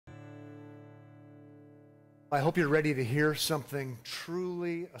I hope you're ready to hear something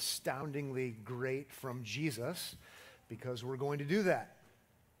truly astoundingly great from Jesus, because we're going to do that.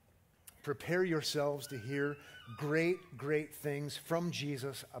 Prepare yourselves to hear great things from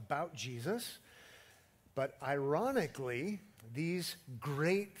Jesus, about Jesus. But ironically, these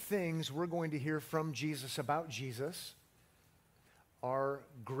great things we're going to hear from Jesus, about Jesus, are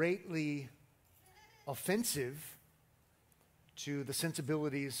greatly offensive to the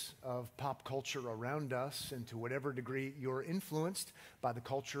sensibilities of pop culture around us, and to whatever degree you're influenced by the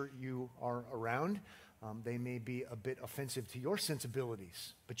culture you are around. They may be a bit offensive to your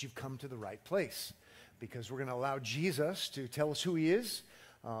sensibilities, but you've come to the right place, because we're going to allow Jesus to tell us who he is,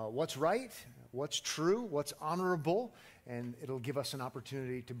 what's right, what's true, what's honorable, and it'll give us an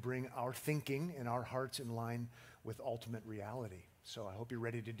opportunity to bring our thinking and our hearts in line with ultimate reality. So I hope you're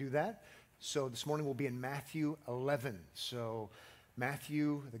ready to do that. So this morning we'll be in Matthew 11. So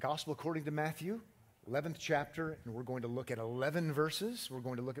Matthew, the Gospel according to Matthew, 11th chapter, and we're going to look at 11 verses. We're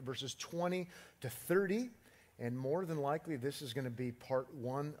going to look at verses 20 to 30, and more than likely this is going to be part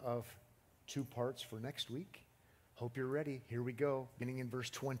one of two parts for next week. Hope you're ready. Here we go, beginning in verse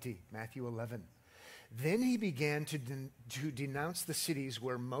 20, Matthew 11. Then he began to denounce the cities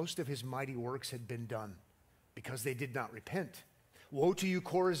where most of his mighty works had been done, because they did not repent. Woe to you,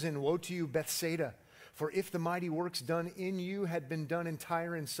 Chorazin! Woe to you, Bethsaida! For if the mighty works done in you had been done in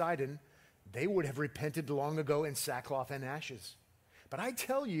Tyre and Sidon, they would have repented long ago in sackcloth and ashes. But I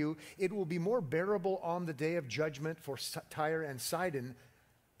tell you, it will be more bearable on the day of judgment for Tyre and Sidon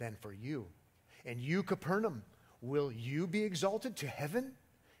than for you. And you, Capernaum, will you be exalted to heaven?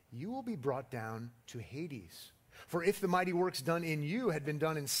 You will be brought down to Hades. For if the mighty works done in you had been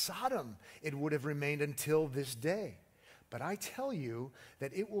done in Sodom, it would have remained until this day. But I tell you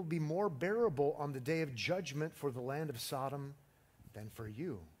that it will be more bearable on the day of judgment for the land of Sodom than for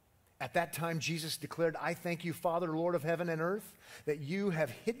you. At that time, Jesus declared, I thank you, Father, Lord of heaven and earth, that you have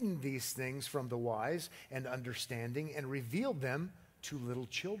hidden these things from the wise and understanding and revealed them to little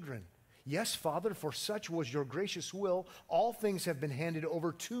children. Yes, Father, for such was your gracious will. All things have been handed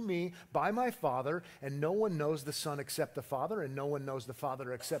over to me by my Father, and no one knows the Son except the Father, and no one knows the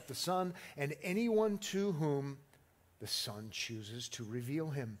Father except the Son, and anyone to whom the Son chooses to reveal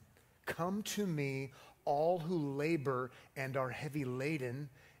him. Come to me, all who labor and are heavy laden,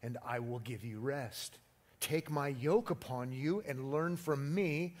 and I will give you rest. Take my yoke upon you and learn from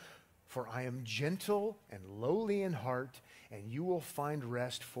me, for I am gentle and lowly in heart, and you will find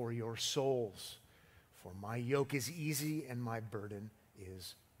rest for your souls. For my yoke is easy and my burden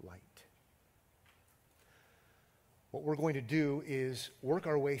is light. What we're going to do is work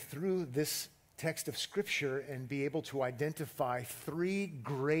our way through this text of Scripture and be able to identify three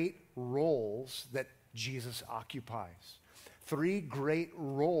great roles that Jesus occupies. Three great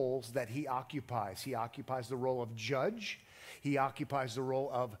roles that he occupies. He occupies the role of judge, he occupies the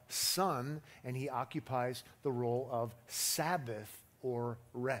role of son, and he occupies the role of Sabbath or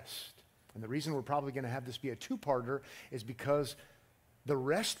rest. And the reason we're probably going to have this be a two-parter is because the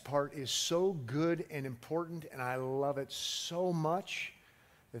rest part is so good and important, and I love it so much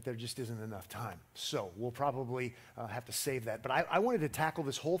that there just isn't enough time. So we'll probably have to save that. But I wanted to tackle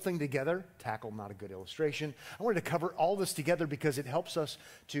this whole thing together. Tackle, not a good illustration. I wanted to cover all this together because it helps us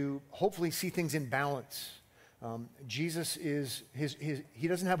to hopefully see things in balance. Jesus is, he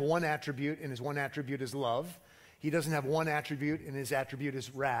doesn't have one attribute, and his one attribute is love. He doesn't have one attribute, and his attribute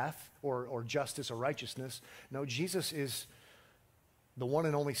is wrath or justice or righteousness. No, Jesus is the one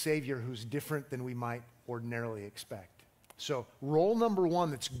and only Savior who's different than we might ordinarily expect. So role number one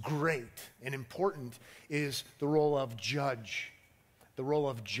that's great and important is the role of judge. The role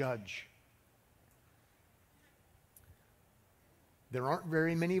of judge. There aren't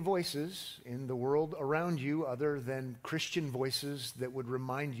very many voices in the world around you other than Christian voices that would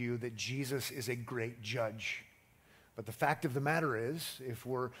remind you that Jesus is a great judge. But the fact of the matter is, if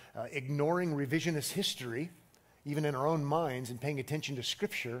we're ignoring revisionist history, even in our own minds, and paying attention to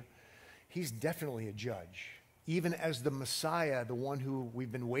Scripture, he's definitely a judge. Even as the Messiah, the one who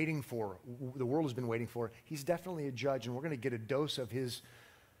we've been waiting for, the world has been waiting for, he's definitely a judge, and we're going to get a dose of his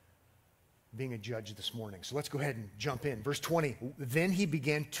being a judge this morning. So let's go ahead and jump in. Verse 20, then he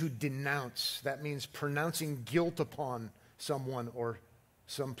began to denounce. That means pronouncing guilt upon someone or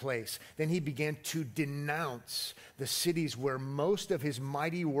some place. Then he began to denounce the cities where most of his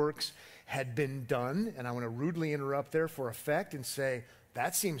mighty works had been done. And I want to rudely interrupt there for effect and say,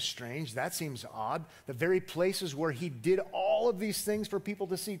 that seems strange. That seems odd. The very places where he did all of these things for people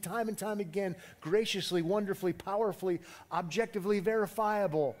to see time and time again, graciously, wonderfully, powerfully, objectively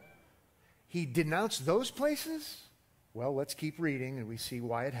verifiable. He denounced those places? Well, let's keep reading and we see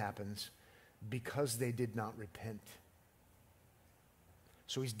why it happens. because they did not repent.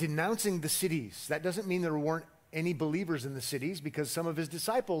 So he's denouncing the cities. That doesn't mean there weren't any believers in the cities, because some of his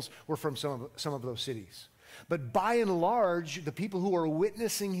disciples were from some of those cities. But by and large, the people who are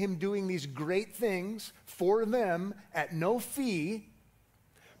witnessing him doing these great things for them at no fee,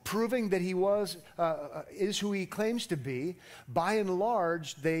 proving that he is who he claims to be, by and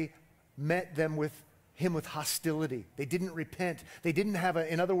large, they met him with hostility. They didn't repent. They didn't have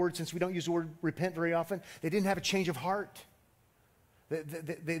in other words, since we don't use the word repent very often, they didn't have a change of heart.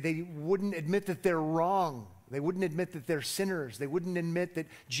 They wouldn't admit that they're wrong. They wouldn't admit that they're sinners. They wouldn't admit that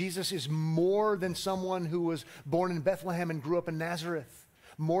Jesus is more than someone who was born in Bethlehem and grew up in Nazareth,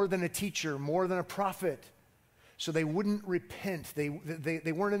 more than a teacher, more than a prophet. So they wouldn't repent. They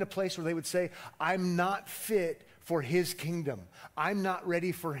weren't in a place where they would say, I'm not fit for his kingdom. I'm not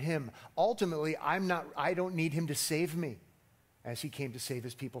ready for him. Ultimately, I don't need him to save me, as he came to save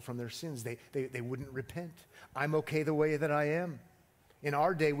his people from their sins. They wouldn't repent. I'm okay the way that I am. In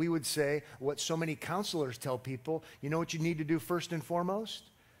our day, we would say what so many counselors tell people: you know what you need to do first and foremost?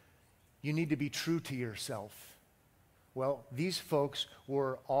 You need to be true to yourself. Well, these folks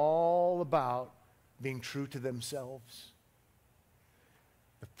were all about being true to themselves.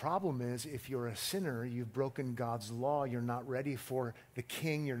 The problem is, if you're a sinner, you've broken God's law, you're not ready for the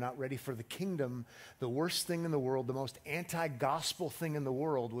king, you're not ready for the kingdom, the worst thing in the world, the most anti-gospel thing in the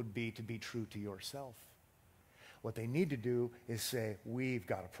world would be to be true to yourself. What they need to do is say, we've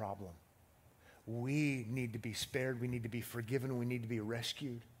got a problem. We need to be spared. We need to be forgiven. We need to be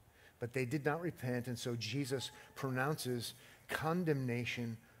rescued. But they did not repent, and so Jesus pronounces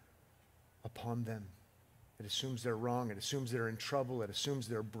condemnation upon them. It assumes they're wrong. It assumes they're in trouble. It assumes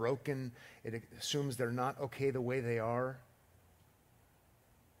they're broken. It assumes they're not okay the way they are.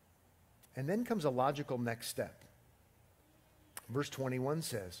 And then comes a logical next step. Verse 21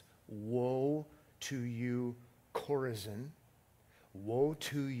 says, woe to you, Chorazin, woe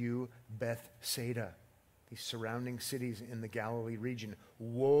to you, Bethsaida, these surrounding cities in the Galilee region.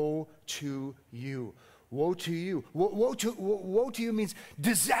 Woe to you. Woe to you. Woe to you means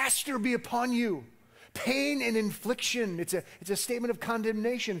disaster be upon you. Pain and infliction. It's a statement of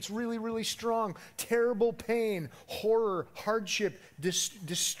condemnation. It's really, really strong. Terrible pain, horror, hardship,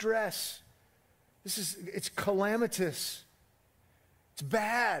 distress. It's calamitous. It's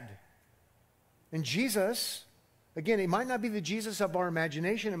bad. And Jesus, again, it might not be the Jesus of our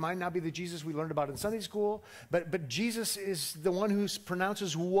imagination. It might not be the Jesus we learned about in Sunday school. But Jesus is the one who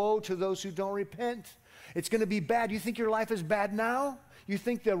pronounces woe to those who don't repent. It's going to be bad. You think your life is bad now? You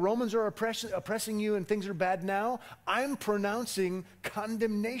think the Romans are oppressing you and things are bad now? I'm pronouncing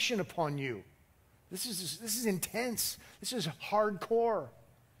condemnation upon you. This is intense. This is hardcore.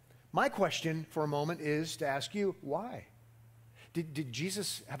 My question for a moment is to ask you, why? Did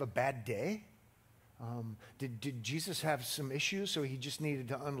Jesus have a bad day? Did Jesus have some issues so he just needed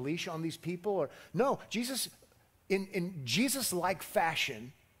to unleash on these people? Or no, Jesus, in Jesus-like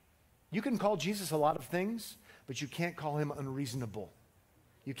fashion, you can call Jesus a lot of things, but you can't call him unreasonable.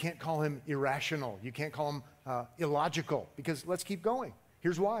 You can't call him irrational. You can't call him illogical, because let's keep going.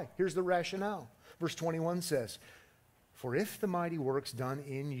 Here's why. Here's the rationale. Verse 21 says, for if the mighty works done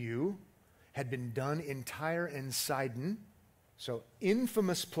in you had been done in Tyre and Sidon, so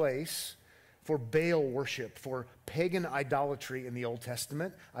infamous place for Baal worship, for pagan idolatry in the Old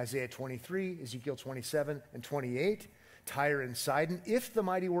Testament, Isaiah 23, Ezekiel 27 and 28, Tyre and Sidon. If the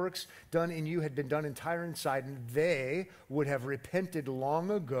mighty works done in you had been done in Tyre and Sidon, they would have repented long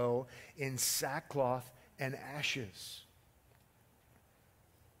ago in sackcloth and ashes.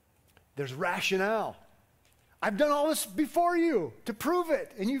 There's rationale. I've done all this before you to prove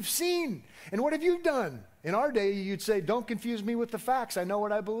it, and you've seen. And what have you done? In our day, you'd say, don't confuse me with the facts. I know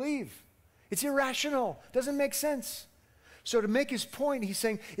what I believe. It's irrational. Doesn't make sense. So to make his point, he's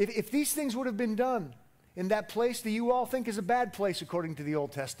saying, if these things would have been done in that place that you all think is a bad place according to the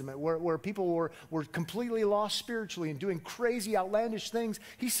Old Testament, where people were completely lost spiritually and doing crazy, outlandish things,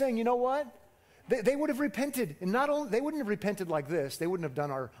 he's saying, you know what? They would have repented. And not only, they wouldn't have repented like this. They wouldn't have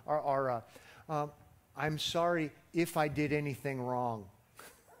done our I'm sorry if I did anything wrong.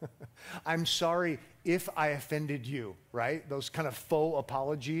 I'm sorry if I offended you, right? Those kind of faux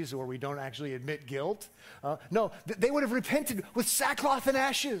apologies where we don't actually admit guilt. No, they would have repented with sackcloth and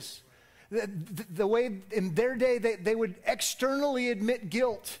ashes. The way in their day they would externally admit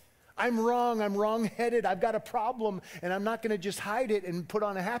guilt. I'm wrong, I'm wrong-headed, I've got a problem, and I'm not going to just hide it and put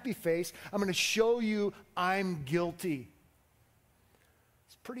on a happy face. I'm going to show you I'm guilty.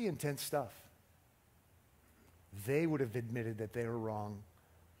 It's pretty intense stuff. They would have admitted that they were wrong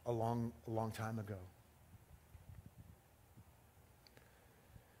a long time ago.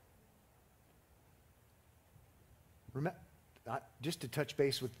 just to touch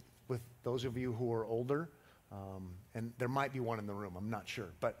base with those of you who are older, and there might be one in the room, I'm not sure,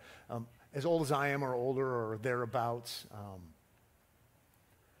 but as old as I am or older or thereabouts,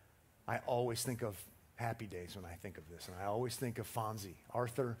 I always think of Happy Days when I think of this, and I always think of Fonzie,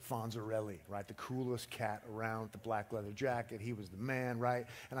 Arthur Fonzarelli, right? The coolest cat around, the black leather jacket. He was the man, right?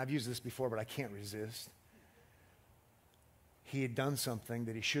 And I've used this before, but I can't resist. He had done something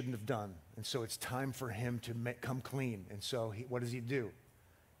that he shouldn't have done, and so it's time for him to come clean. And so what does he do?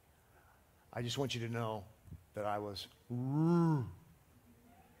 I just want you to know that I was,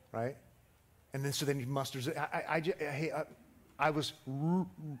 right? And then so then he musters it. I was,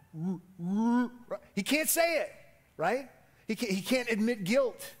 he can't say it, right? He can't admit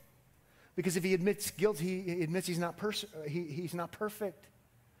guilt, because if he admits guilt, he admits he's not perfect.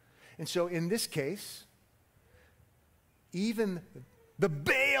 And so in this case, even the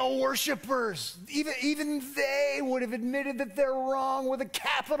Baal worshipers, even they would have admitted that they're wrong with a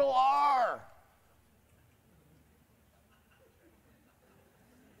capital R.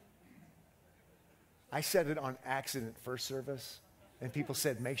 I said it on accident first service, and people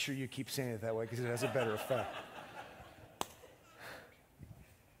said, make sure you keep saying it that way because it has a better effect.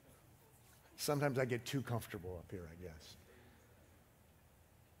 Sometimes I get too comfortable up here, I guess.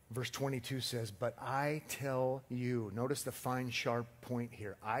 Verse 22 says, but I tell you, notice the fine, sharp point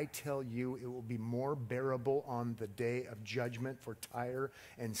here. I tell you, it will be more bearable on the day of judgment for Tyre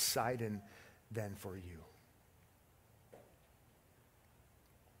and Sidon than for you.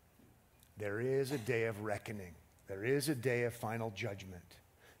 There is a day of reckoning. There is a day of final judgment.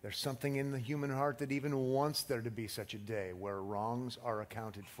 There's something in the human heart that even wants there to be such a day where wrongs are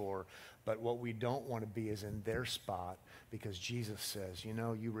accounted for. But what we don't want to be is in their spot, because Jesus says, you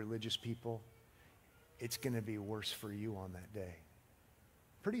know, you religious people, it's going to be worse for you on that day.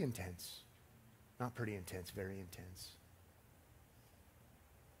 Pretty intense. Not pretty intense, very intense.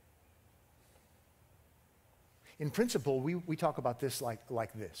 In principle, we talk about this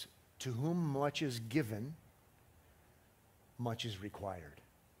like this. To whom much is given, much is required.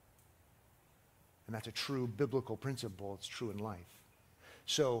 And that's a true biblical principle. It's true in life.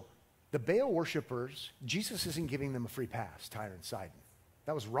 So the Baal worshipers, Jesus isn't giving them a free pass, Tyre and Sidon.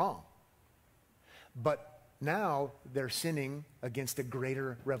 That was wrong. But now they're sinning against a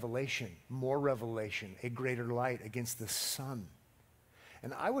greater revelation, more revelation, a greater light against the sun.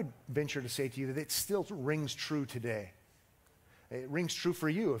 And I would venture to say to you that it still rings true today. It rings true for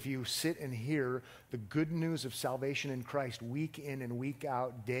you if you sit and hear the good news of salvation in Christ week in and week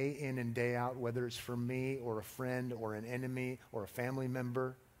out, day in and day out, whether it's from me or a friend or an enemy or a family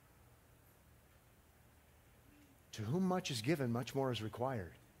member. To whom much is given, much more is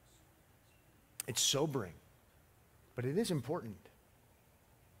required. It's sobering, but it is important.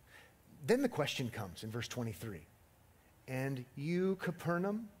 Then the question comes in verse 23. And you,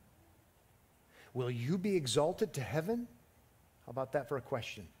 Capernaum, will you be exalted to heaven? How about that for a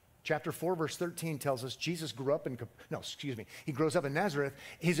question? Chapter 4, verse 13 tells us Jesus grew up he grows up in Nazareth.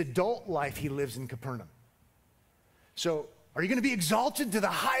 His adult life he lives in Capernaum. So are you going to be exalted to the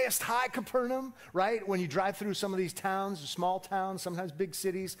highest high, Capernaum, right? When you drive through some of these towns, small towns, sometimes big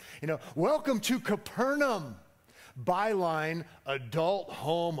cities, welcome to Capernaum. Byline, adult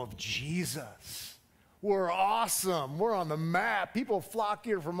home of Jesus. We're awesome. We're on the map. People flock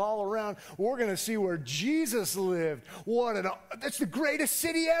here from all around. We're going to see where Jesus lived. That's the greatest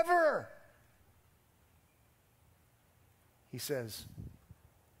city ever. He says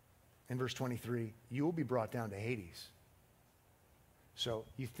in verse 23, you will be brought down to Hades. So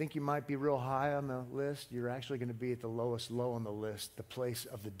you think you might be real high on the list? You're actually going to be at the lowest low on the list, the place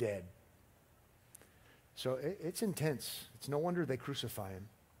of the dead. So it's intense. It's no wonder they crucify him.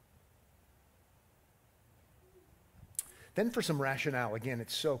 Then for some rationale, again,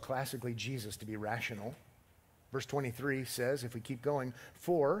 it's so classically Jesus to be rational. Verse 23 says, if we keep going,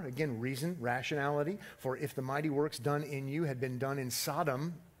 for, again, reason, rationality, for if the mighty works done in you had been done in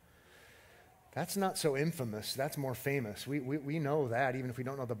Sodom, that's not so infamous. That's more famous. We know that, even if we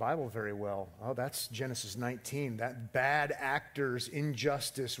don't know the Bible very well. Oh, that's Genesis 19. That bad actors,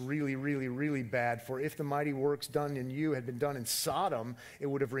 injustice, really, really, really bad. For if the mighty works done in you had been done in Sodom, it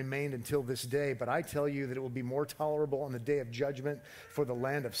would have remained until this day. But I tell you that it will be more tolerable on the day of judgment for the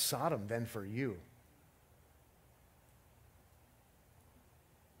land of Sodom than for you.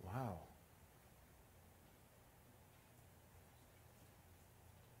 Wow.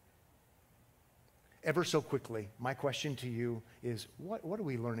 Ever so quickly, my question to you is, what are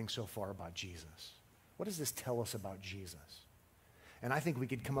we learning so far about Jesus? What does this tell us about Jesus? And I think we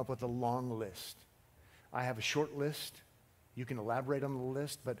could come up with a long list. I have a short list, You can elaborate on the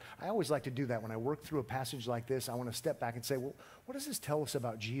list, but I always like to do that. When I work through a passage like this, I want to step back and say, well, what does this tell us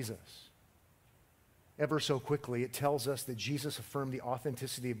about Jesus? Ever so quickly, it tells us that Jesus affirmed the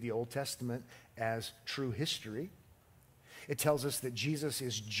authenticity of the Old Testament as true history. It tells us that Jesus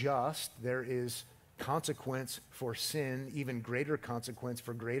is just. There is consequence for sin, even greater consequence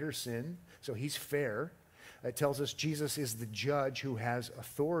for greater sin. So he's fair. It tells us Jesus is the judge who has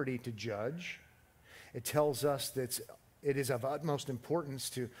authority to judge. It tells us that it is of utmost importance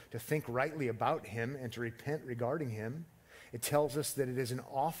to think rightly about him and to repent regarding him. It tells us that it is an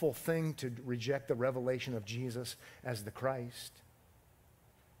awful thing to reject the revelation of Jesus as the Christ.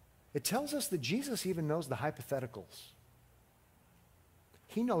 It tells us that Jesus even knows the hypotheticals.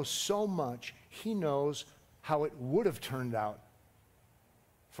 He knows so much. He knows how it would have turned out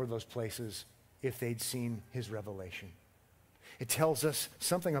for those places if they'd seen his revelation. It tells us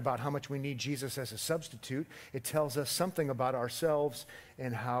something about how much we need Jesus as a substitute. It tells us something about ourselves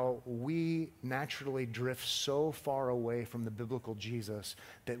and how we naturally drift so far away from the biblical Jesus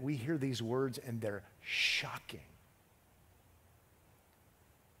that we hear these words and they're shocking.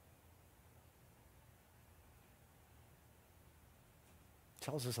 It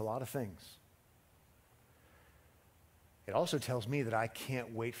tells us a lot of things. It also tells me that I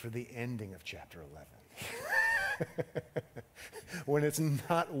can't wait for the ending of chapter 11. When it's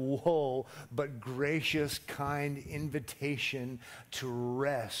not woe, but gracious, kind invitation to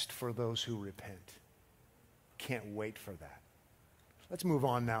rest for those who repent. Can't wait for that. Let's move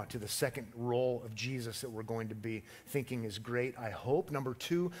on now to the second role of Jesus that we're going to be thinking is great, I hope. Number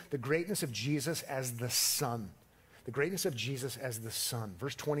 2, the greatness of Jesus as the Son. The greatness of Jesus as the Son.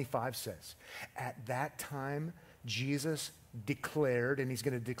 Verse 25 says, at that time, Jesus declared, and he's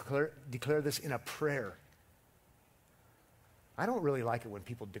going to declare this in a prayer. I don't really like it when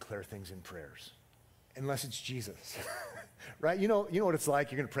people declare things in prayers, unless it's Jesus, right? You know what it's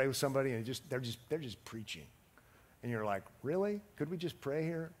like. You're going to pray with somebody, and they're just preaching, and you're like, really? Could we just pray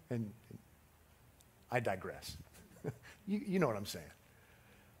here? And I digress. you know what I'm saying.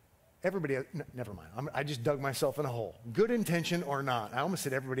 Everybody, never mind. I just dug myself in a hole. Good intention or not. I almost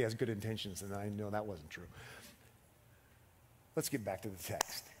said everybody has good intentions, and I know that wasn't true. Let's get back to the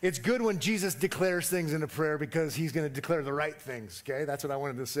text. It's good when Jesus declares things in a prayer because he's going to declare the right things, okay? That's what I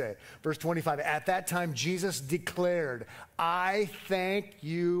wanted to say. Verse 25, at that time Jesus declared, I thank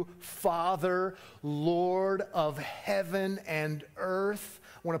you, Father, Lord of heaven and earth.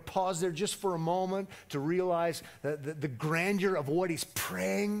 I want to pause there just for a moment to realize the grandeur of what he's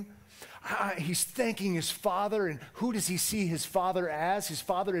praying. He's thanking his Father, and who does he see his Father as? His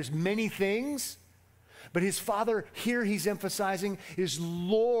Father is many things. But his Father, here he's emphasizing, is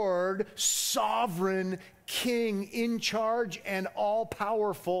Lord, sovereign, King, in charge and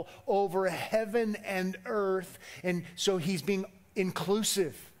all-powerful over heaven and earth. And so he's being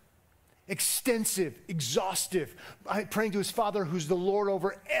inclusive, extensive, exhaustive, praying to his Father who's the Lord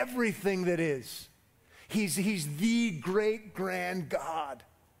over everything that is. He's the great, grand God.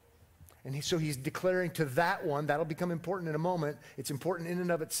 And so he's declaring to that one, that'll become important in a moment. It's important in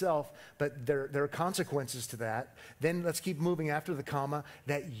and of itself, but there are consequences to that. Then let's keep moving after the comma,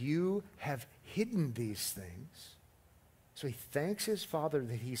 that you have hidden these things. So he thanks his Father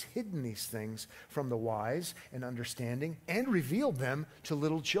that he's hidden these things from the wise and understanding and revealed them to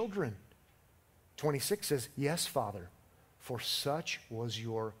little children. 26 says, yes, Father, for such was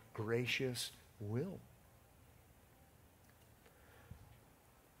your gracious will.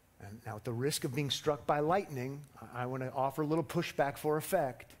 And now, at the risk of being struck by lightning, I want to offer a little pushback for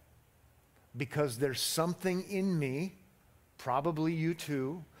effect, because there's something in me, probably you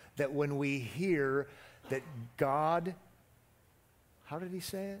too, that when we hear that God, how did he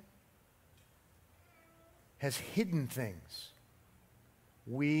say it? Has hidden things,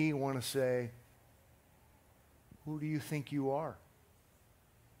 we want to say, who do you think you are?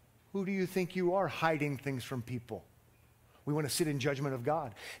 Who do you think you are hiding things from people? We want to sit in judgment of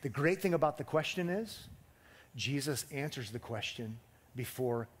God. The great thing about the question is, Jesus answers the question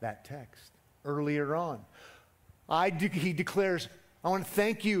before that text. Earlier on, he declares, I want to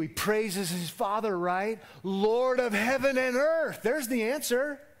thank you. He praises his Father, right? Lord of heaven and earth. There's the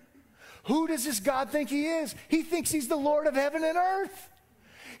answer. Who does this God think he is? He thinks he's the Lord of heaven and earth.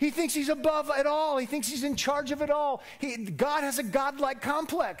 He thinks he's above it all. He thinks he's in charge of it all. God has a godlike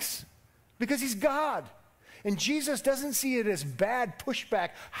complex because he's God. And Jesus doesn't see it as bad pushback,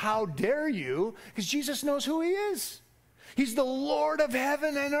 how dare you, because Jesus knows who he is. He's the Lord of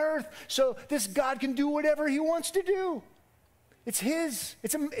heaven and earth, so this God can do whatever he wants to do. It's his.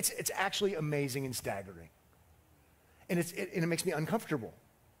 It's actually amazing and staggering. And it makes me uncomfortable.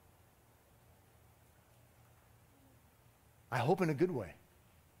 I hope in a good way.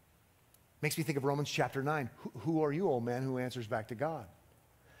 Makes me think of Romans chapter 9. Who are you, old man, who answers back to God?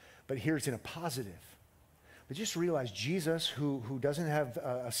 But here it's in a positive. But just realize Jesus, who doesn't have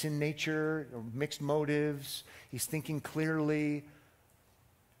a sin nature or mixed motives, he's thinking clearly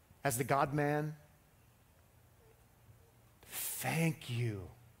as the God-man. Thank you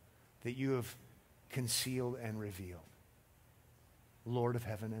that you have concealed and revealed. Lord of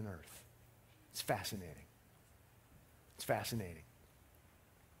heaven and earth. It's fascinating. It's fascinating.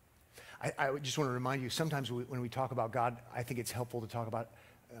 I just want to remind you, sometimes when we talk about God, I think it's helpful to talk about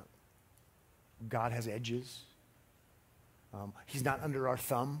God has edges. He's not under our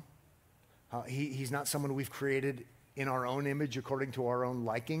thumb. He's not someone we've created in our own image according to our own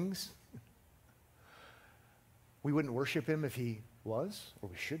likings. We wouldn't worship him if he was, or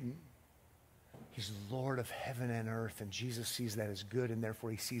we shouldn't. He's Lord of heaven and earth, and Jesus sees that as good, and therefore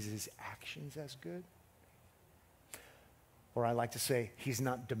he sees his actions as good. Or I like to say, he's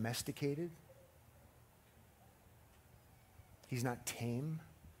not domesticated. He's not tame.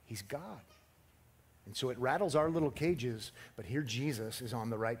 He's God. And so it rattles our little cages, but here Jesus is on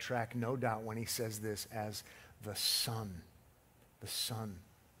the right track, no doubt, when he says this as the Son. The Son.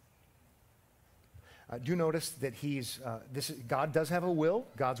 Do notice that God does have a will.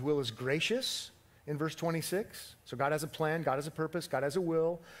 God's will is gracious in verse 26. So God has a plan, God has a purpose, God has a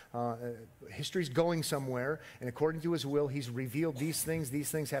will. History's going somewhere, and according to his will, he's revealed these things. These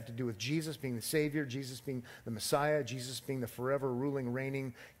things have to do with Jesus being the Savior, Jesus being the Messiah, Jesus being the forever ruling,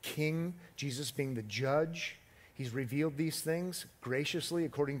 reigning King, Jesus being the judge. He's revealed these things graciously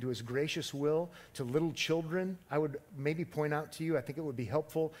according to his gracious will to little children. I would maybe point out to you, I think it would be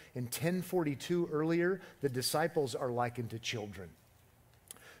helpful, in 1042 earlier, the disciples are likened to children.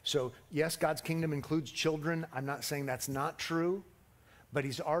 So yes, God's kingdom includes children. I'm not saying that's not true, but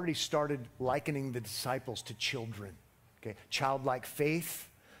he's already started likening the disciples to children. Okay? Childlike faith,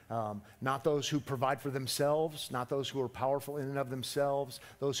 not those who provide for themselves, not those who are powerful in and of themselves,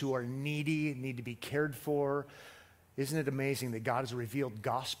 those who are needy, need to be cared for. Isn't it amazing that God has revealed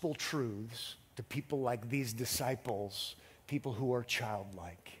gospel truths to people like these disciples, people who are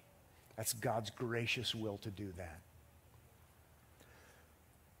childlike? That's God's gracious will to do that.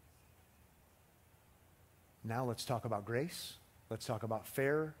 Now let's talk about grace. Let's talk about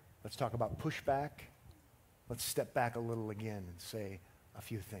fair. Let's talk about pushback. Let's step back a little again and say a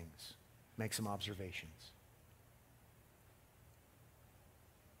few things. Make some observations.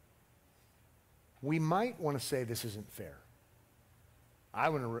 We might want to say this isn't fair. I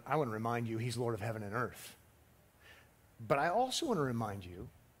want to remind you he's Lord of heaven and earth. But I also want to remind you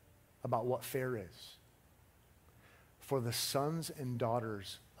about what fair is. For the sons and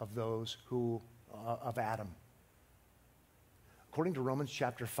daughters of those who of Adam. According to Romans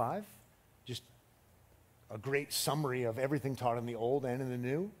chapter 5, just a great summary of everything taught in the Old and in the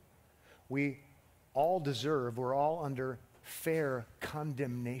New, we're all under fair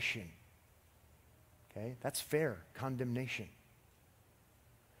condemnation. Okay? That's fair condemnation.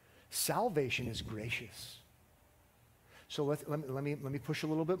 Salvation is gracious. So let me push a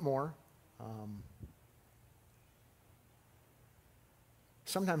little bit more.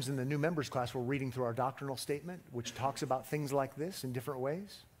 Sometimes in the new members class, we're reading through our doctrinal statement, which talks about things like this in different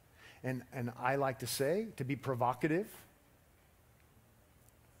ways. And I like to say, to be provocative,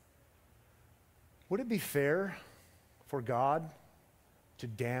 would it be fair for God to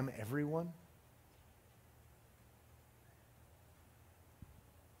damn everyone?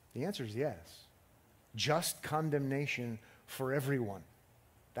 The answer is yes. Just condemnation for everyone.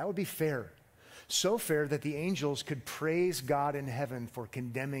 That would be fair. So fair that the angels could praise God in heaven for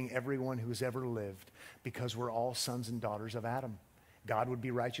condemning everyone who's ever lived because we're all sons and daughters of Adam. God would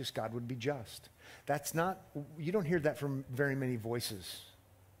be righteous, God would be just. You don't hear that from very many voices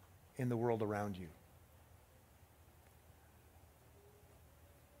in the world around you.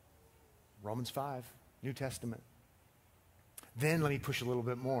 Romans 5, New Testament. Then let me push a little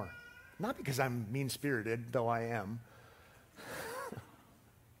bit more. Not because I'm mean-spirited, though I am.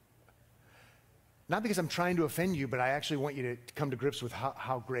 Not because I'm trying to offend you, but I actually want you to come to grips with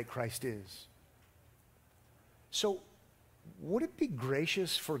how great Christ is. So, would it be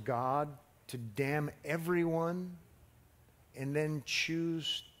gracious for God to damn everyone and then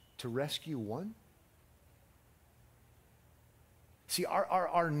choose to rescue one? See,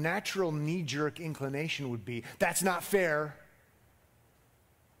 our natural knee-jerk inclination would be, that's not fair.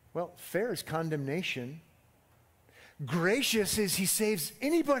 Well, fair is condemnation. Gracious is he saves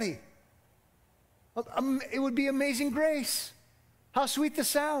anybody. It would be amazing grace. How sweet the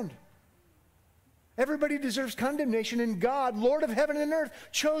sound. Everybody deserves condemnation, and God, Lord of heaven and earth,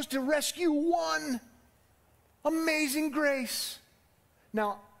 chose to rescue one. Amazing grace.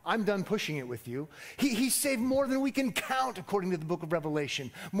 Now, I'm done pushing it with you. He saved more than we can count, according to the book of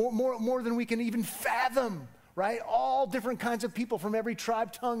Revelation. More than we can even fathom, right? All different kinds of people from every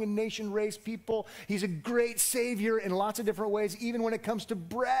tribe, tongue, and nation, race, people. He's a great Savior in lots of different ways, even when it comes to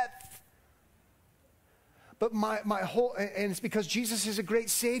breath. But my whole, and it's because Jesus is a great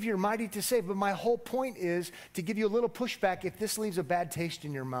Savior, mighty to save, but my whole point is to give you a little pushback if this leaves a bad taste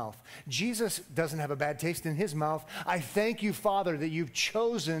in your mouth. Jesus doesn't have a bad taste in his mouth. I thank you, Father, that you've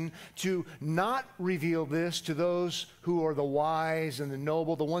chosen to not reveal this to those who are the wise and the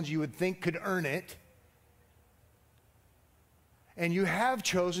noble, the ones you would think could earn it. And you have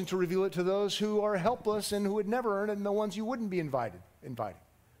chosen to reveal it to those who are helpless and who would never earn it, and the ones you wouldn't be inviting,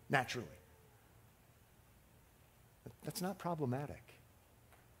 naturally. That's not problematic.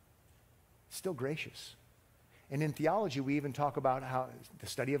 It's still gracious. And in theology, we even talk about how the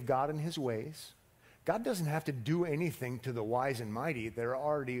study of God and his ways. God doesn't have to do anything to the wise and mighty. They're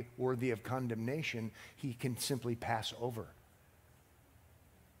already worthy of condemnation. He can simply pass over.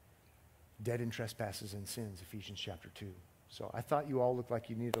 Dead in trespasses and sins, Ephesians chapter 2. So I thought you all looked like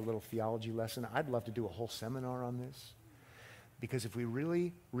you needed a little theology lesson. I'd love to do a whole seminar on this. Because if we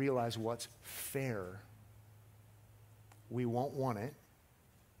really realize what's fair, we won't want it.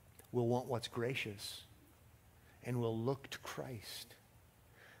 We'll want what's gracious. And we'll look to Christ.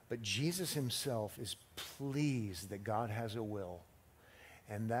 But Jesus himself is pleased that God has a will.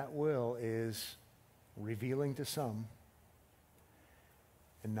 And that will is revealing to some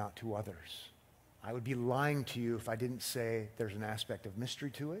and not to others. I would be lying to you if I didn't say there's an aspect of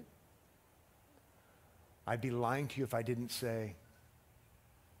mystery to it. I'd be lying to you if I didn't say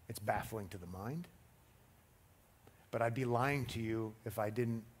it's baffling to the mind. But I'd be lying to you if I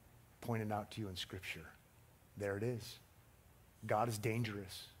didn't point it out to you in Scripture. There it is. God is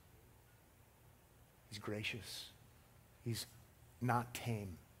dangerous. He's gracious. He's not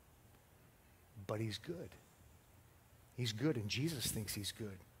tame. But he's good. He's good, and Jesus thinks he's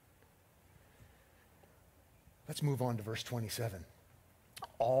good. Let's move on to verse 27.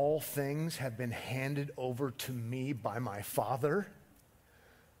 All things have been handed over to me by my Father.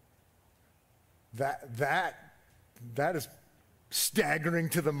 That is staggering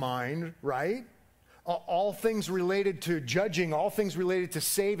to the mind, right? All things related to judging, all things related to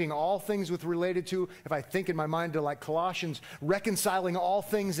saving, all things related to, if I think in my mind to like Colossians, reconciling all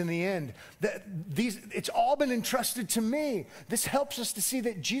things in the end. It's all been entrusted to me. This helps us to see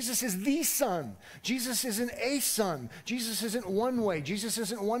that Jesus is the Son. Jesus isn't a son. Jesus isn't one way. Jesus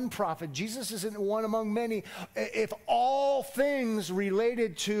isn't one prophet. Jesus isn't one among many. If all things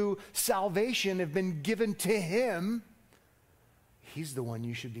related to salvation have been given to him, he's the one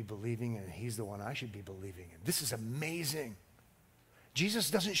you should be believing in, and he's the one I should be believing in. This is amazing.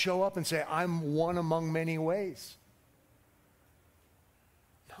 Jesus doesn't show up and say, I'm one among many ways.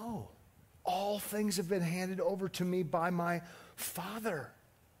 No. All things have been handed over to me by my Father.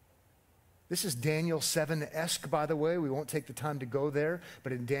 This is Daniel 7-esque, by the way. We won't take the time to go there.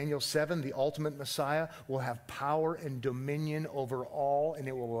 But in Daniel 7, the ultimate Messiah will have power and dominion over all, and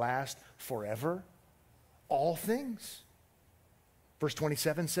it will last forever. All things. Verse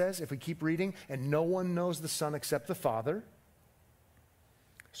 27 says, if we keep reading, and no one knows the Son except the Father.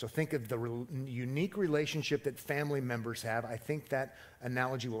 So think of the unique relationship that family members have. I think that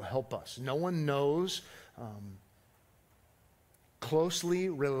analogy will help us. No one knows closely,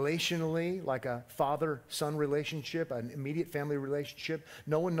 relationally, like a father-son relationship, an immediate family relationship.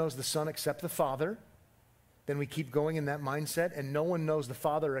 No one knows the Son except the Father. Then we keep going in that mindset, and no one knows the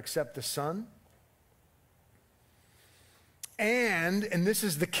Father except the Son. And this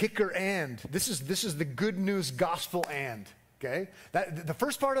is the kicker and. This is the good news gospel and, okay? The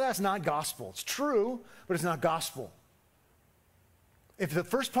first part of that's not gospel. It's true, but it's not gospel. If the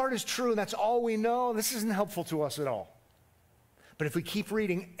first part is true and that's all we know, this isn't helpful to us at all. But if we keep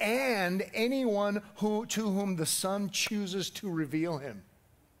reading, and anyone to whom the Son chooses to reveal him.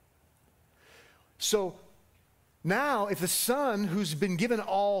 So now, if the Son, who's been given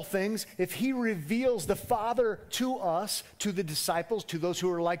all things, if he reveals the Father to us, to the disciples, to those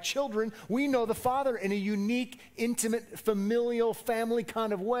who are like children, we know the Father in a unique, intimate, familial, family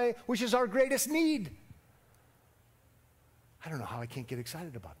kind of way, which is our greatest need. I don't know how I can't get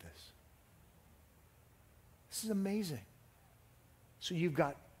excited about this. This is amazing. So you've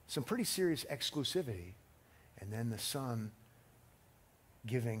got some pretty serious exclusivity, and then the Son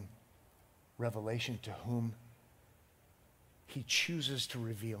giving revelation to whom he chooses to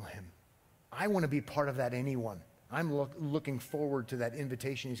reveal him. I want to be part of that anyone. I'm looking forward to that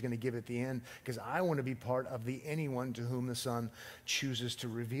invitation he's going to give at the end, because I want to be part of the anyone to whom the Son chooses to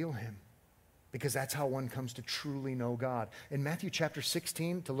reveal him. because that's how one comes to truly know God. In Matthew chapter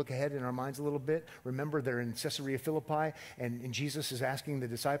 16, to look ahead in our minds a little bit, remember they're in Caesarea Philippi, and Jesus is asking the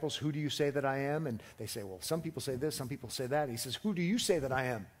disciples, who do you say that I am? And they say, well, some people say this, some people say that. He says, who do you say that I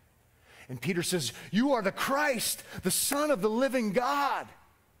am? And Peter says, you are the Christ, the Son of the living God.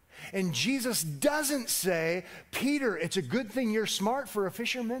 And Jesus doesn't say, Peter, it's a good thing you're smart for a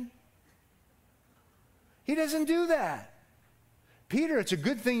fisherman. He doesn't do that. Peter, it's a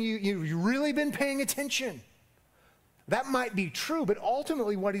good thing you've really been paying attention. That might be true, but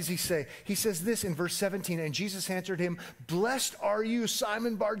ultimately what does he say? He says this in verse 17, and Jesus answered him, blessed are you,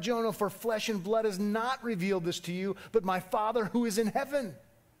 Simon Bar-Jonah, for flesh and blood has not revealed this to you, but my Father who is in heaven.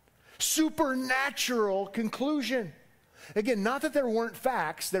 Supernatural conclusion. Again, not that there weren't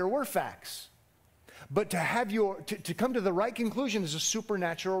facts, there were facts. But to come to the right conclusion is a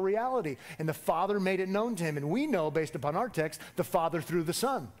supernatural reality. And the Father made it known to him. And we know, based upon our text, the Father through the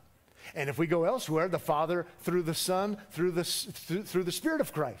Son. And if we go elsewhere, the Father through the Son, through the Spirit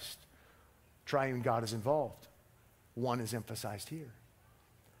of Christ. Triune God is involved. One is emphasized here.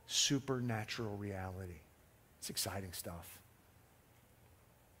 Supernatural reality. It's exciting stuff.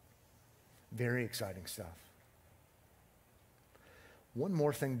 Very exciting stuff. One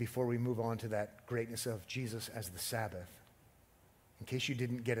more thing before we move on to that greatness of Jesus as the Sabbath. In case you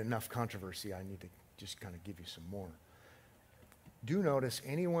didn't get enough controversy, I need to just kind of give you some more. Do notice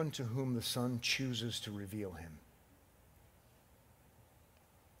anyone to whom the Son chooses to reveal him.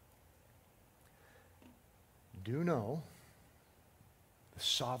 Do know the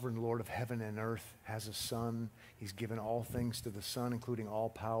sovereign Lord of heaven and earth has a Son. He's given all things to the Son, including all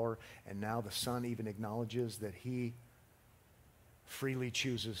power. And now the Son even acknowledges that he freely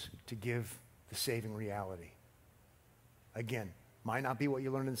chooses to give the saving reality. Again, might not be what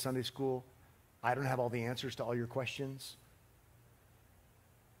you learned in Sunday school. I don't have all the answers to all your questions.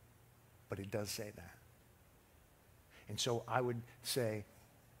 But it does say that. And so I would say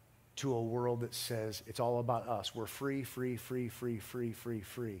to a world that says it's all about us, we're free, free, free, free, free, free,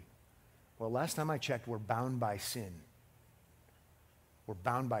 free. Well, last time I checked, we're bound by sin. We're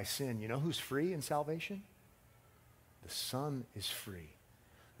bound by sin. You know who's free in salvation? The Son is free.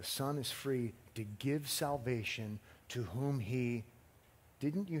 The Son is free to give salvation to whom he,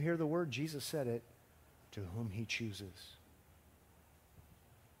 didn't you hear the word? Jesus said it, to whom he chooses.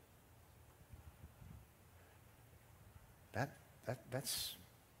 That's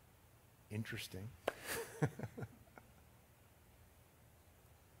interesting.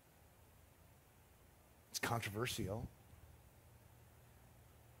 It's controversial.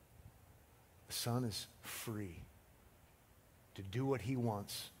 The Son is free to do what he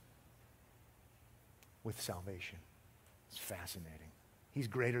wants with salvation. It's fascinating. He's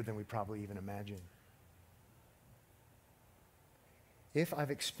greater than we probably even imagine. If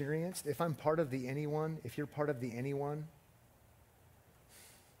I'm part of the anyone, if you're part of the anyone,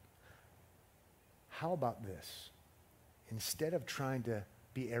 how about this? Instead of trying to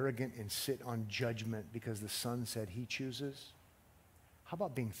be arrogant and sit on judgment because the Son said he chooses, how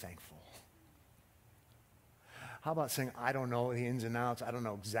about being thankful? How about saying, I don't know the ins and outs, I don't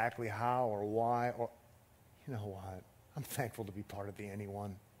know exactly how or why, or you know what? I'm thankful to be part of the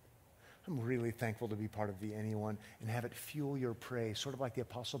anyone. I'm really thankful to be part of the anyone and have it fuel your praise, sort of like the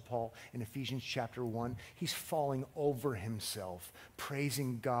Apostle Paul in Ephesians chapter 1. He's falling over himself,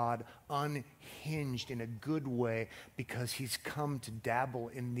 praising God unhinged in a good way because he's come to dabble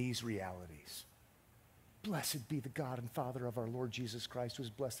in these realities. Blessed be the God and Father of our Lord Jesus Christ, who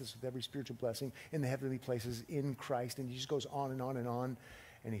has blessed us with every spiritual blessing in the heavenly places in Christ. And he just goes on and on and on.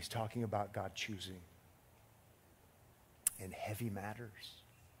 And he's talking about God choosing in heavy matters.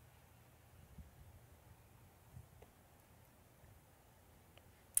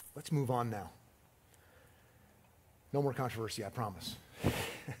 Let's move on now. No more controversy, I promise.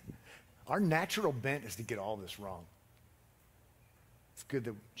 Our natural bent is to get all this wrong. It's good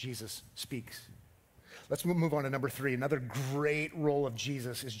that Jesus speaks. Let's move on to number 3. Another great role of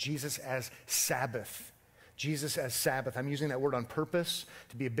Jesus is Jesus as Sabbath. Jesus as Sabbath. I'm using that word on purpose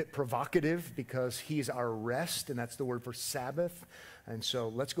to be a bit provocative because he's our rest, and that's the word for Sabbath. And so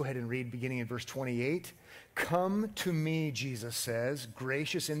let's go ahead and read beginning in verse 28. Come to me, Jesus says,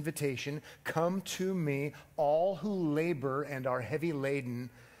 gracious invitation. Come to me, all who labor and are heavy laden.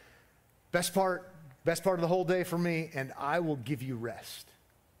 Best part of the whole day for me, and I will give you rest.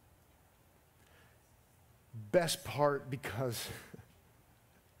 Best part because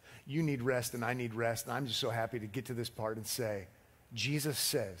you need rest and I need rest. And I'm just so happy to get to this part and say, Jesus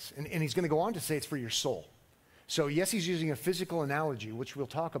says, and he's going to go on to say it's for your soul. So yes, he's using a physical analogy, which we'll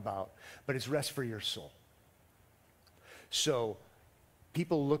talk about, but it's rest for your soul. So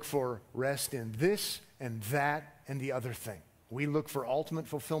People look for rest in this and that and the other thing. We look for ultimate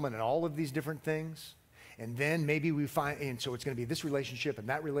fulfillment in all of these different things. And then maybe we find, and so it's going to be this relationship and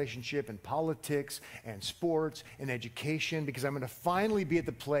that relationship and politics and sports and education, because I'm going to finally be at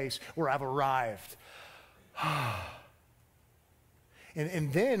the place where I've arrived.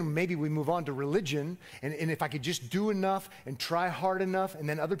 And then maybe we move on to religion, and if I could just do enough and try hard enough, and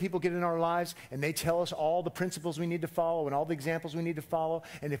then other people get in our lives and they tell us all the principles we need to follow and all the examples we need to follow,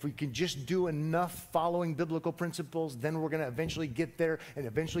 and if we can just do enough following biblical principles, then we're going to eventually get there, and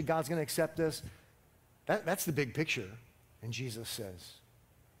eventually God's going to accept us. That's the big picture. And Jesus says,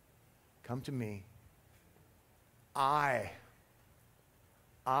 come to me. I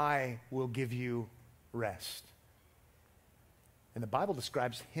will give you rest. And the Bible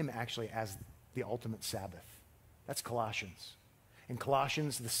describes him actually as the ultimate Sabbath. That's Colossians. In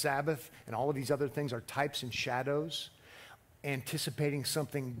Colossians, the Sabbath and all of these other things are types and shadows, anticipating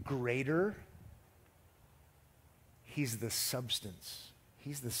something greater. He's the substance.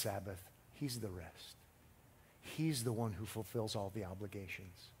 He's the Sabbath. He's the rest. He's the one who fulfills all the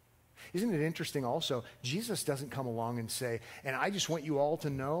obligations. Isn't it interesting also, Jesus doesn't come along and say, and I just want you all to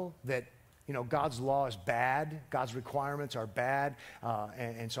know that God's law is bad, God's requirements are bad,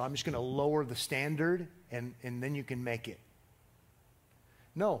 and so I'm just going to lower the standard, and then you can make it.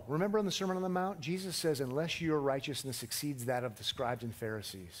 No, remember on the Sermon on the Mount, Jesus says, unless your righteousness exceeds that of the scribes and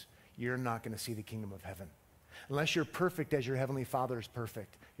Pharisees, you're not going to see the kingdom of heaven. Unless you're perfect as your heavenly Father is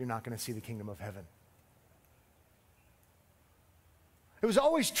perfect, you're not going to see the kingdom of heaven. It was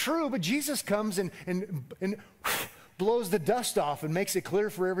always true, but Jesus comes and blows the dust off and makes it clear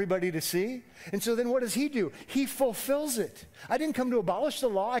for everybody to see. And so then what does he do? He fulfills it. I didn't come to abolish the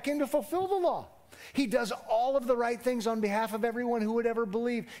law. I came to fulfill the law. He does all of the right things on behalf of everyone who would ever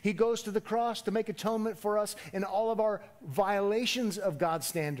believe. He goes to the cross to make atonement for us in all of our violations of God's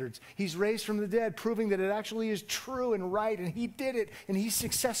standards. He's raised from the dead, proving that it actually is true and right, and he did it, and he's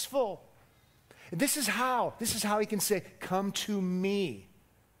successful. This is how he can say, come to me,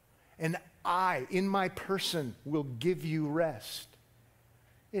 and I, in my person, will give you rest.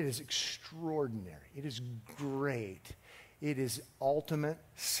 It is extraordinary. It is great. It is ultimate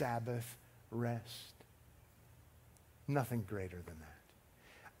Sabbath rest. Nothing greater than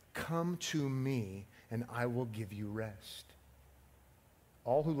that. Come to me, and I will give you rest.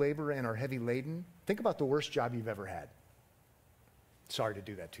 All who labor and are heavy laden, think about the worst job you've ever had. Sorry to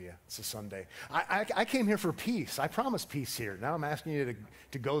do that to you. It's a Sunday. I came here for peace. I promised peace here. Now I'm asking you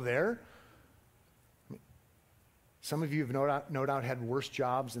to go there. Some of you have no doubt had worse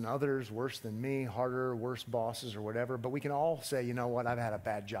jobs than others, worse than me, harder, worse bosses or whatever. But we can all say, you know what, I've had a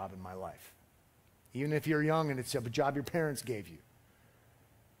bad job in my life. Even if you're young and it's a job your parents gave you.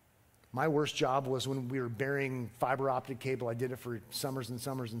 My worst job was when we were burying fiber optic cable. I did it for summers and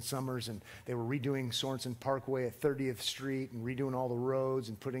summers and summers, and they were redoing Sorensen Parkway at 30th Street and redoing all the roads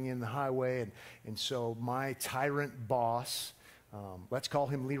and putting in the highway. And so my tyrant boss, let's call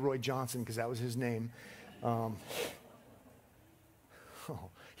him Leroy Johnson because that was his name.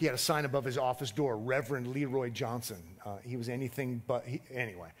 He had a sign above his office door, Reverend Leroy Johnson. He was anything but,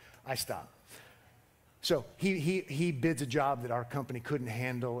 anyway, I stopped. So he bids a job that our company couldn't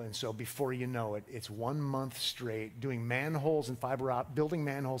handle, and so before you know it, it's 1 month straight doing manholes and building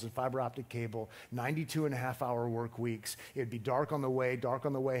manholes and fiber optic cable, 92.5-hour work weeks. It'd be dark on the way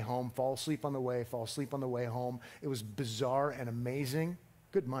home, fall asleep on the way home. It was bizarre and amazing.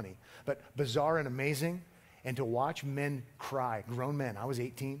 Good money, but bizarre and amazing. And to watch men cry, grown men, I was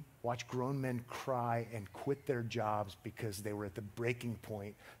 18, watch grown men cry and quit their jobs because they were at the breaking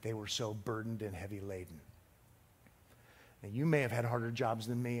point. They were so burdened and heavy laden. Now, you may have had harder jobs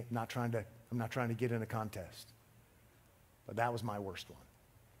than me. I'm not trying to get in a contest. But that was my worst one.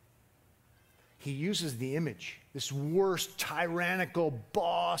 He uses the image, this worst tyrannical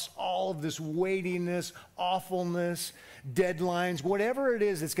boss, all of this weightiness, awfulness, deadlines, whatever it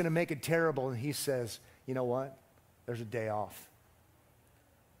is that's going to make it terrible. And he says, you know what? There's a day off.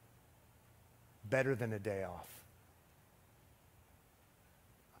 Better than a day off.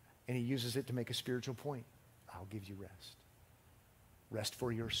 And he uses it to make a spiritual point. I'll give you rest. Rest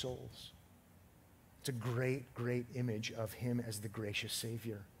for your souls. It's a great, great image of him as the gracious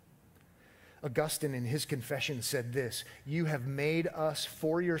Savior. Augustine in his confession said this, you have made us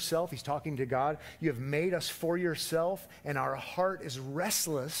for yourself. He's talking to God. You have made us for yourself, and our heart is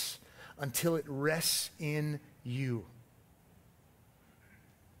restless until it rests in you.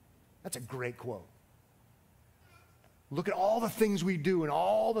 That's a great quote. Look at all the things we do and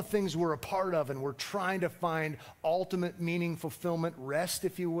all the things we're a part of, and we're trying to find ultimate meaning, fulfillment, rest,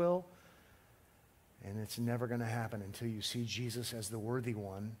 if you will. And it's never going to happen until you see Jesus as the worthy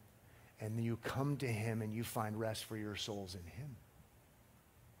one, and you come to him and you find rest for your souls in him.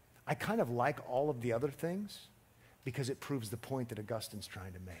 I kind of like all of the other things because it proves the point that Augustine's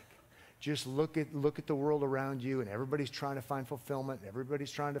trying to make. Just look at the world around you, and everybody's trying to find fulfillment, and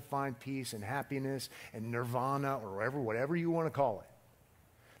everybody's trying to find peace and happiness and nirvana or whatever you want to call it.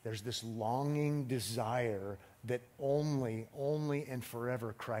 There's this longing desire that only and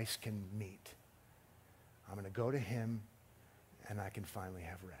forever Christ can meet. I'm going to go to him, and I can finally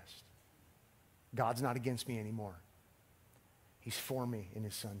have rest. God's not against me anymore. He's for me in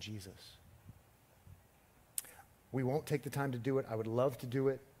his son, Jesus. We won't take the time to do it. I would love to do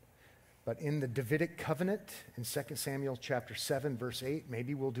it. But in the Davidic covenant, in 2 Samuel chapter 7, verse 8,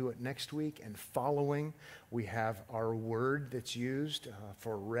 maybe we'll do it next week. And following, we have our word that's used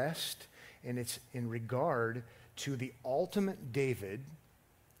for rest. And it's in regard to the ultimate David.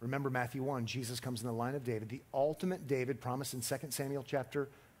 Remember Matthew 1, Jesus comes in the line of David. The ultimate David promised in 2 Samuel chapter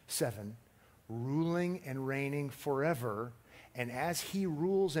 7, ruling and reigning forever. And as he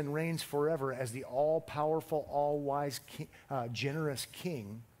rules and reigns forever as the all-powerful, all-wise, generous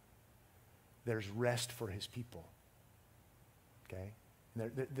king, there's rest for his people. Okay?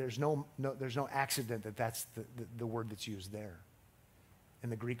 There's no accident that that's the word that's used there.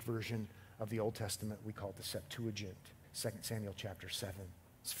 In the Greek version of the Old Testament, we call it the Septuagint, 2 Samuel chapter 7.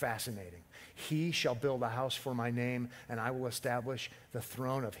 It's fascinating. He shall build a house for my name, and I will establish the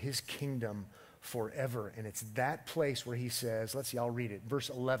throne of his kingdom forever. And it's that place where he says, let's see, I'll read it.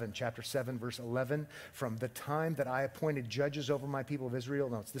 Verse 11, chapter 7, verse 11, from the time that I appointed judges over my people of Israel,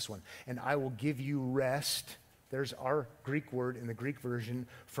 no, it's this one, and I will give you rest. There's our Greek word in the Greek version,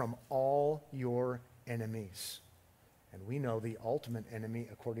 from all your enemies. And we know the ultimate enemy,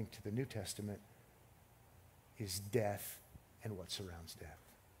 according to the New Testament, is death and what surrounds death.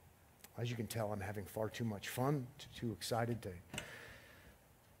 As you can tell, I'm having far too much fun, too excited to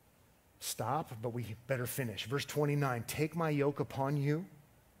stop, but we better finish. Verse 29, take my yoke upon you.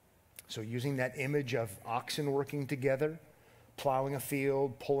 So using that image of oxen working together, plowing a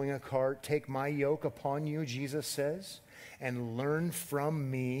field, pulling a cart, take my yoke upon you, Jesus says, and learn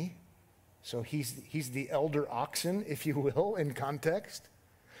from me. So he's the elder oxen, if you will, in context.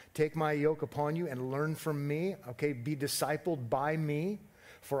 Take my yoke upon you and learn from me. Okay, be discipled by me.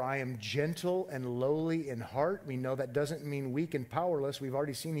 For I am gentle and lowly in heart. We know that doesn't mean weak and powerless. We've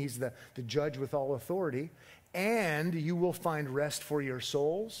already seen he's the judge with all authority. And you will find rest for your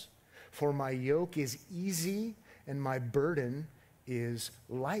souls. For my yoke is easy and my burden is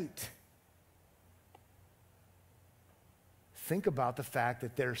light. Think about the fact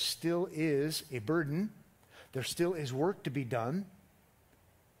that there still is a burden. There still is work to be done.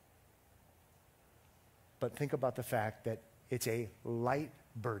 But think about the fact that it's a light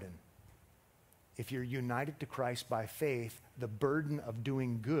burden. If you're united to Christ by faith, the burden of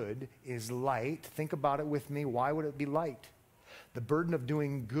doing good is light. Think about it with me. Why would it be light? The burden of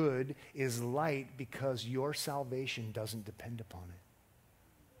doing good is light because your salvation doesn't depend upon it.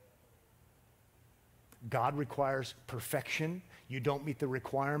 God requires perfection. You don't meet the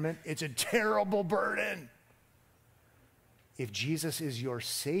requirement. It's a terrible burden. If Jesus is your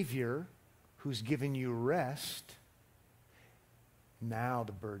Savior who's given you rest, now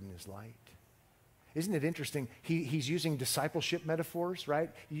the burden is light. Isn't it interesting? He's using discipleship metaphors,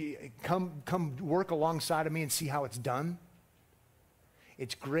 right? Come work alongside of me and see how it's done.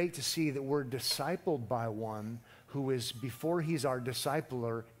 It's great to see that we're discipled by one who is, before he's our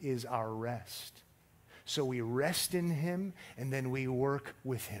discipler, is our rest. So we rest in him and then we work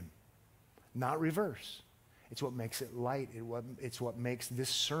with him. Not reverse. It's what makes it light. It's what makes this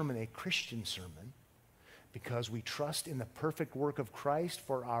sermon a Christian sermon. Because we trust in the perfect work of Christ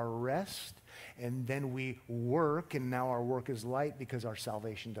for our rest, and then we work, and now our work is light because our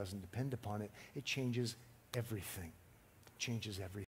salvation doesn't depend upon it. It changes everything. It changes everything.